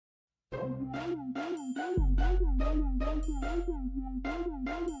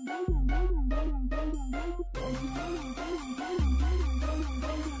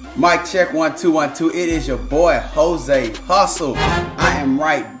Mic check 1 2 1 2. It is your boy Jose Hustle. I am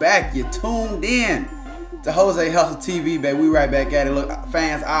right back. You tuned in to Jose Hustle TV, baby. We right back at it. Look,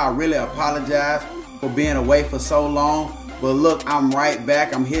 fans, I really apologize for being away for so long. But look, I'm right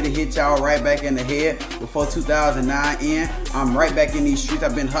back. I'm here to hit y'all right back in the head before 2009 end. I'm right back in these streets.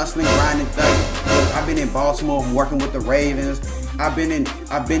 I've been hustling, grinding, thugging. Look, I've been in Baltimore working with the Ravens. I've been in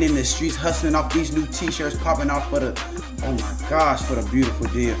the streets hustling off these new t-shirts popping off for the, oh my gosh, for the beautiful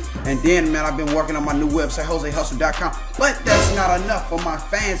deal. And then, man, I've been working on my new website, josehustle.com. But that's not enough for my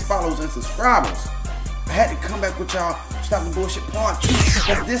fans, followers, and subscribers. I had to come back with y'all, Stop the Bullshit Part 2.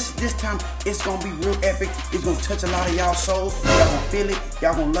 Because this time, it's going to be real epic. It's going to touch a lot of y'all souls. Y'all going to feel it.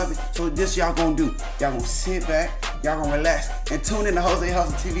 Y'all going to love it. So this y'all going to do. Y'all going to sit back. Y'all going to relax. And tune in to Jose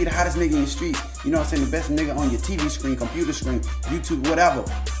Hustle TV, the hottest nigga in the streets. You know what I'm saying? The best nigga on your TV screen, computer screen, YouTube, whatever.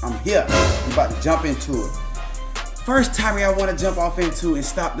 I'm here. I'm about to jump into it. First topic I want to jump off into is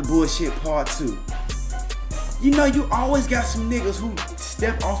Stop the Bullshit Part 2. You know, you always got some niggas who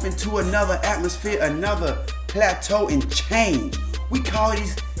step off into another atmosphere, another plateau, and change. We call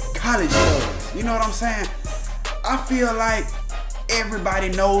these college thugs. You know what I'm saying? I feel like everybody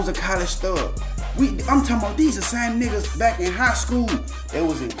knows a college thug. I'm talking about these the same niggas back in high school. They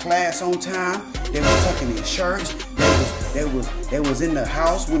was in class on time. They was tucking in shirts. They was in the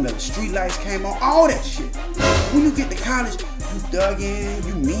house when the street lights came on. All that shit. When you get to college, you thugging,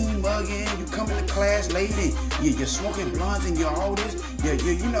 you mean mugging, you come into class late and you're smoking blunts and you're all this.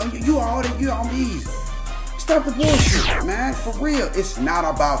 You all that, you all these. Stop the bullshit, man. For real, it's not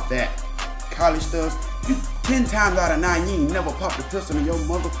about that. College thugs, you 10 times out of 9, you ain't never popped a pistol in your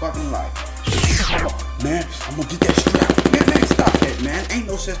motherfucking life. Man, I'm gonna get that strap. Man, stop that, man. Ain't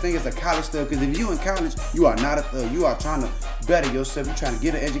no such thing as a college thug, because if you in college, you are not a thug. You are trying to better yourself. You're trying to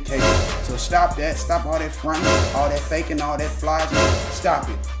get an education. So stop that. Stop all that fronting, all that faking, all that flogging. Stop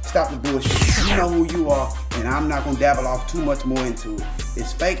it. Stop the bullshit. You know who you are, and I'm not gonna dabble off too much more into it.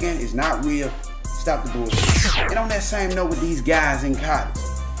 It's faking. It's not real. Stop the bullshit. And on that same note with these guys in college,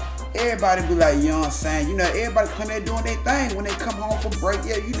 everybody be like, you know what I'm saying? You know, everybody come there doing their thing when they come home from break.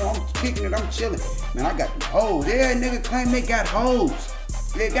 Yeah, you know, I'm kicking it, I'm chilling. Man, I got the hoes. Yeah, nigga claim they got hoes.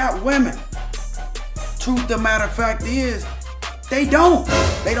 They got women. Truth the matter of fact is, they don't.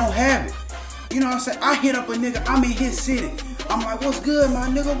 They don't have it. You know what I'm saying? I hit up a nigga, I'm in his city. I'm like, what's good, my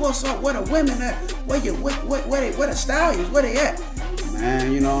nigga? What's up? Where the women at? Where the stallions? Where they at?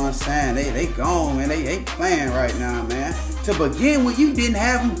 Man, you know what I'm saying? They gone, man. They ain't playing right now, man. To begin with, you didn't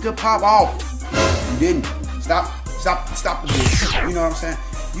have them to pop off. You didn't. Stop the bullshit. You know what I'm saying?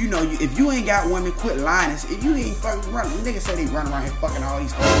 You know, if you ain't got women, quit lying. If you ain't fucking running, niggas say they run around here fucking all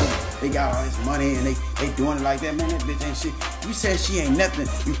these hoes. They got all this money and they doing it like that. Man, that bitch ain't shit. You said she ain't nothing.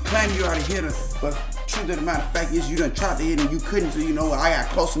 You claim you already hit her, but truth of the matter of fact is you done tried to hit her and you couldn't. So you know what? I got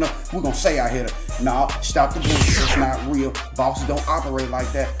close enough. We're gonna say I hit her. No, stop the bullshit. It's not real. Bosses don't operate like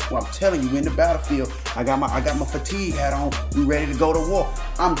that. Well, I'm telling you, in the battlefield, I got my fatigue hat on. We ready to go to war.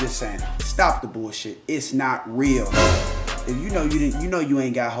 I'm just saying, stop the bullshit. It's not real. If you know you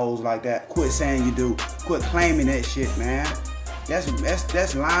ain't got hoes like that, quit saying you do. Quit claiming that shit, man.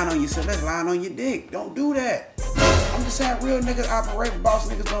 That's lying on yourself. That's lying on your dick. Don't do that. I'm just saying, real niggas operate. Boss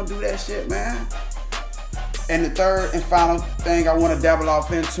niggas don't do that shit, man. And the third and final thing I want to dabble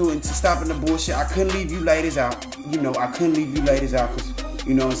off into and to stopping the bullshit, I couldn't leave you ladies out. You know, I couldn't leave you ladies out because,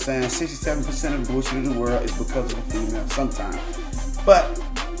 you know what I'm saying, 67% of the bullshit in the world is because of a female sometimes. But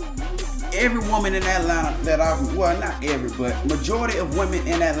every woman in Atlanta that well, not every, but majority of women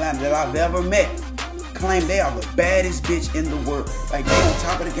in Atlanta that I've ever met claim they are the baddest bitch in the world. Like, they on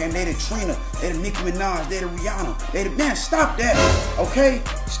top of the game. They the Trina, they the Nicki Minaj, they the Rihanna. Man, stop that, okay?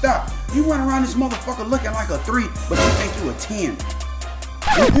 Stop. You run around this motherfucker looking like a 3, but you think you a 10.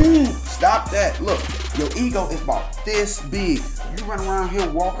 Stop that. Look, your ego is about this big. You run around here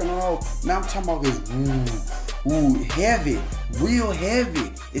walking all, man, I'm talking about this, heavy, real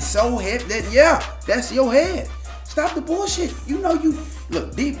heavy. It's so heavy that, yeah, that's your head. Stop the bullshit. You know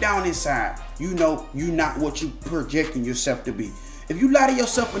look, deep down inside, you know you not what you projecting yourself to be. If you lie to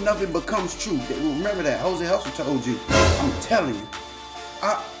yourself enough, it becomes true. Remember that, Jose Hustle told you. I'm telling you.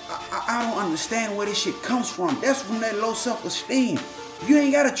 I don't understand where this shit comes from. That's from that low self-esteem. You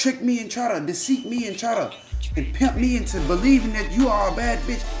ain't gotta trick me and try to deceive me and and pimp me into believing that you are a bad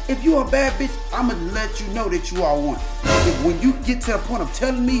bitch. If you are a bad bitch, I'ma let you know that you are one. When you get to the point of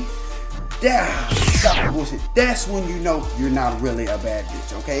telling me, stop the bullshit, that's when you know you're not really a bad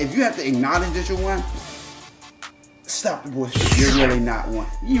bitch, okay? If you have to acknowledge that you're one, Stop the bullshit. You're really not one.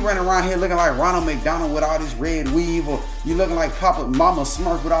 You running around here looking like Ronald McDonald with all this red weave, or you looking like Papa Mama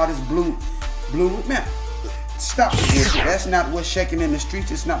Smurf with all this blue. Man, stop the bullshit. That's not what's shaking in the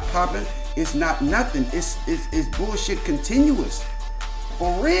streets. It's not popping. It's not nothing. It's bullshit continuous.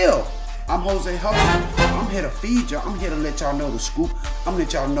 For real. I'm Jose Hustle. I'm here to feed y'all. I'm here to let y'all know the scoop. I'm here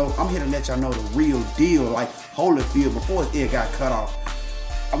to let y'all know the real deal, like Holyfield before his ear got cut off.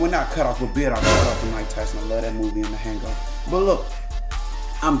 We're not cut off with beard. I cut off with Mike Tyson. I love that movie in The Hangover. But look,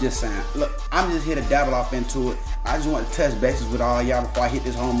 I'm just saying. Look, I'm just here to dabble off into it. I just want to touch bases with all y'all before I hit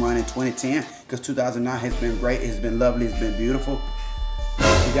this home run in 2010, because 2009 has been great. It's been lovely. It's been beautiful.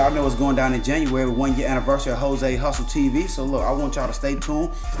 Y'all know it's going down in January, 1 year anniversary of Jose Hustle TV. So look, I want y'all to stay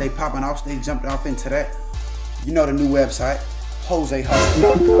tuned, stay popping off, stay jumping off into that. You know the new website,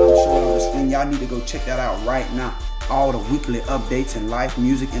 JoseHustle.com. Show it on the screen. Y'all need to go check that out right now. All the weekly updates in life,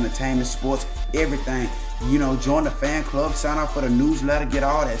 music, entertainment, sports, everything. You know, join the fan club, sign up for the newsletter, get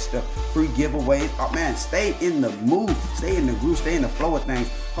all that stuff. Free giveaways. Oh man, stay in the mood, stay in the groove, stay in the flow of things.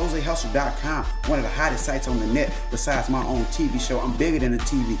 JoseHustle.com, one of the hottest sites on the net besides my own TV show. I'm bigger than the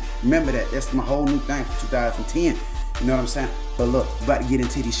TV. Remember that. That's my whole new thing for 2010. You know what I'm saying? But look, about to get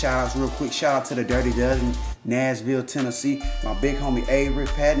into these shout outs real quick. Shout out to the Dirty Dozen, Nashville, Tennessee. My big homie Avery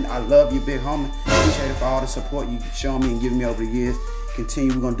Patton. I love you, big homie. Appreciate it for all the support you showing me and giving me over the years.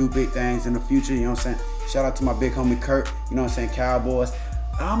 Continue, we're gonna do big things in the future, you know what I'm saying? Shout out to my big homie Kurt, you know what I'm saying, Cowboys.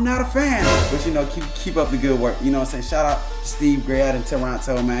 I'm not a fan, but you know, keep up the good work, you know what I'm saying? Shout out to Steve Gray out in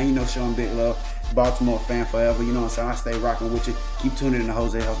Toronto, man, you know, showing big love. Baltimore fan forever, you know what I'm saying? I stay rocking with you. Keep tuning in to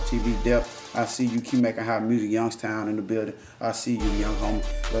Jose Hustle TV Depth. I see you, keep making hot music. Youngstown in the building. I see you, young homie.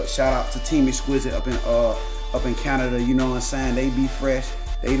 Look, shout out to Team Exquisite up in Canada, you know what I'm saying? They be fresh.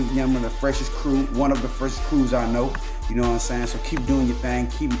 They one of the freshest crew, one of the freshest crews I know. You know what I'm saying? So keep doing your thing.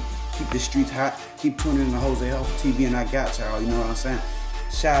 Keep the streets hot. Keep tuning in to Jose Hustle TV, and I got y'all. You know what I'm saying?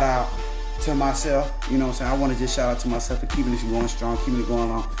 Shout out to myself. You know what I'm saying? I want to just shout out to myself for keeping this going strong, keeping it going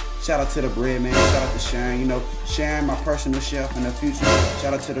on. Shout out to the bread man. Shout out to Sharon. You know, Sharon, my personal chef in the future.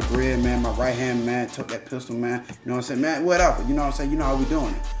 Shout out to the bread man, my right hand man. Took that pistol man. You know what I'm saying? Man, whatever. You know what I'm saying? You know how we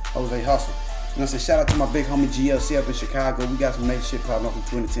doing it. Jose Hustle. You know what I'm saying? Shout out to my big homie GLC up in Chicago. We got some major shit popping up in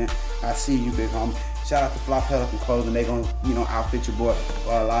 2010. I see you, big homie. Shout out to Fly Pelican Clothing. They gonna, you know, outfit your boy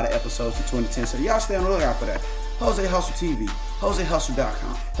for a lot of episodes in 2010. So y'all stay on the lookout for that. Jose Hustle TV.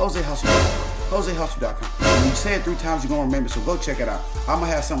 JoseHustle.com. JoseHustle.com. JoseHustle.com. When you say it 3 times, you're gonna remember. So go check it out. I'm gonna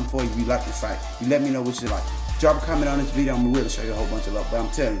have something for you if you like the site. You let me know what you like. Drop a comment on this video. I'm gonna really show you a whole bunch of love. But I'm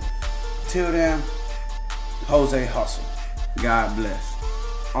telling you, till then, Jose Hustle. God bless.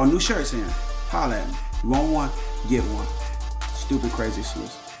 All new shirts in. Holla at me. You want one? Get one. Stupid, crazy,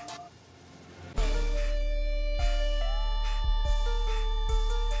 exclusive.